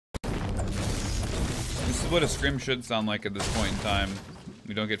what a scrim should sound like at this point in time.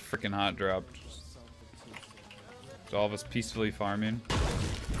 We don't get freaking hot dropped. So all of us peacefully farming.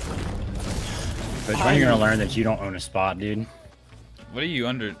 But when you're gonna learn that you don't own a spot, dude. What are you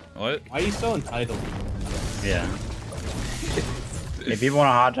under? What? Why are you so entitled? Yeah. If people want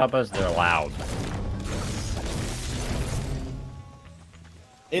to hot top us, they're loud.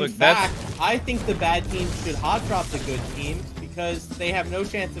 In fact, I think the bad team should hot drop the good team because they have no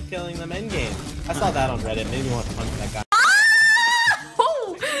chance of killing them endgame. I saw that on Reddit. Made me want to punch that guy.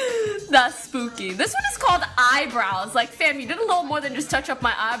 Oh, that's spooky. This one is called eyebrows. Like, fam, you did a little more than just touch up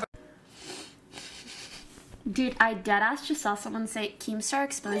my eyebrows. Dude, I deadass just saw someone say Keemstar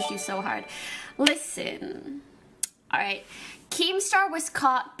exposed you so hard. Listen. Alright. Keemstar was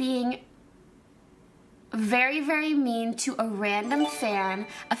caught being very, very mean to a random fan,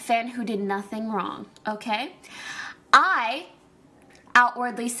 a fan who did nothing wrong, okay? I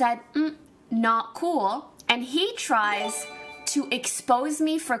outwardly said, not cool, and he tries to expose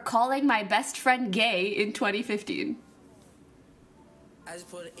me for calling my best friend gay in 2015.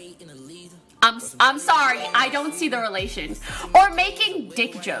 I'm sorry, I don't see the relation. Or making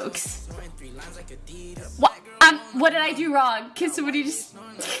dick jokes. What did I do wrong? Can somebody just...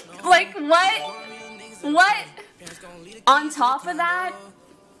 like, what? What? On top of that,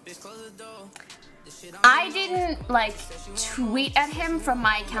 I didn't, like, tweet at him from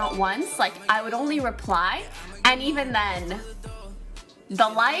my account once. Like, I would only reply. And even then, the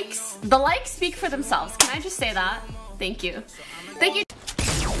likes speak for themselves. Can I just say that? Thank you. Thank you.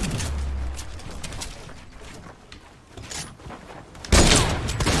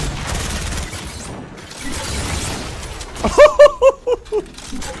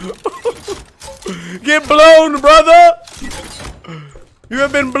 Get blown, brother! You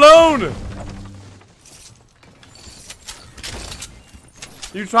have been blown!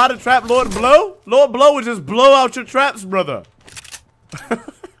 You try to trap Lord Blow? Lord Blow would just blow out your traps, brother.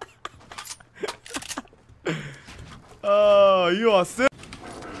 Oh, you are sick.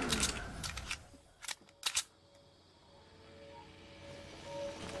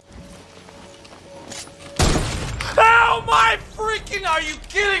 How my freaking are you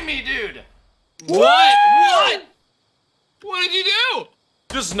kidding me, dude? What? What? What did you do?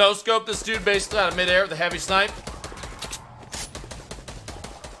 Just no-scope this dude basically out of midair with a heavy snipe.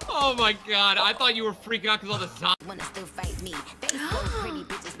 Oh my god, I thought you were freaking out because all the sun. Wanna still fight me. Facebook pretty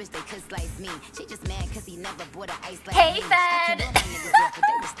bitches wish they could slice me. She just mad cause he never bought an ice like Hey, me. Fed!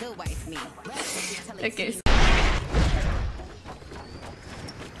 Okay.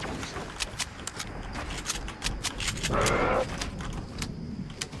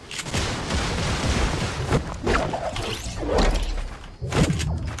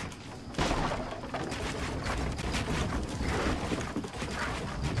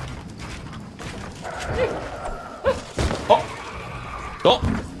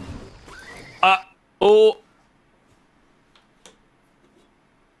 Oh.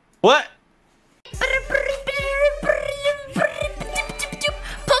 What? Pokey,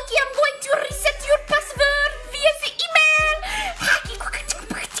 I'm going to reset your password via the email.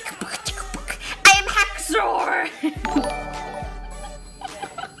 I am Hackzor.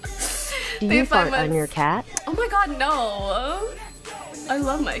 Do you fart on your cat? Oh my god, no. I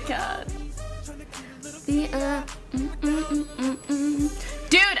love my cat.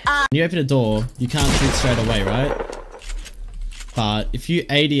 Dude, when you open a door, you can't shoot straight away, right? But if you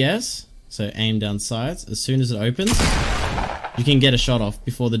ADS, so aim down sights, as soon as it opens, you can get a shot off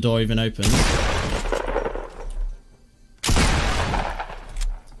before the door even opens.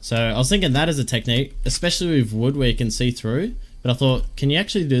 So I was thinking that is a technique, especially with wood where you can see through. But I thought, can you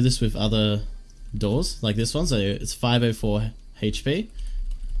actually do this with other doors, like this one? So it's 504 HP.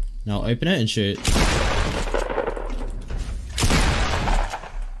 Now I'll open it and shoot.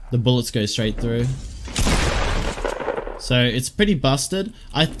 The bullets go straight through. So it's pretty busted.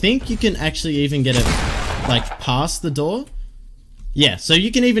 I think you can actually even get it like past the door. Yeah, so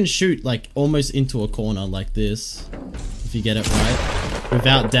you can even shoot like almost into a corner like this, if you get it right,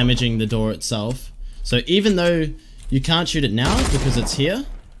 without damaging the door itself. So even though you can't shoot it now because it's here,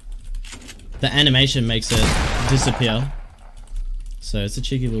 the animation makes it disappear. So it's a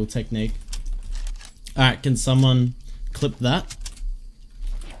cheeky little technique. Alright, can someone clip that?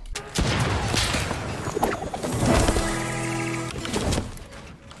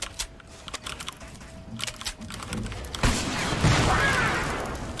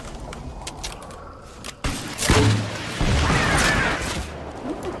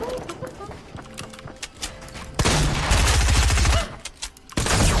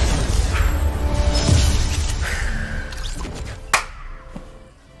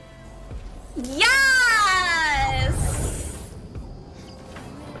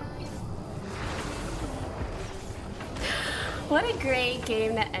 What a great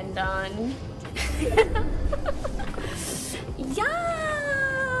game to end on. Yes!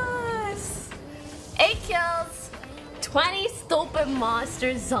 8 kills, 20 stupid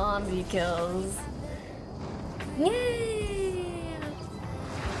monster zombie kills. Yeah!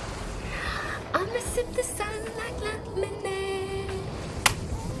 I'ma sip the sun like lemonade.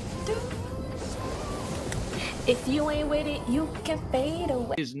 If you ain't with it, you can fade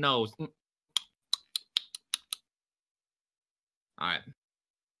away. His nose. Alright.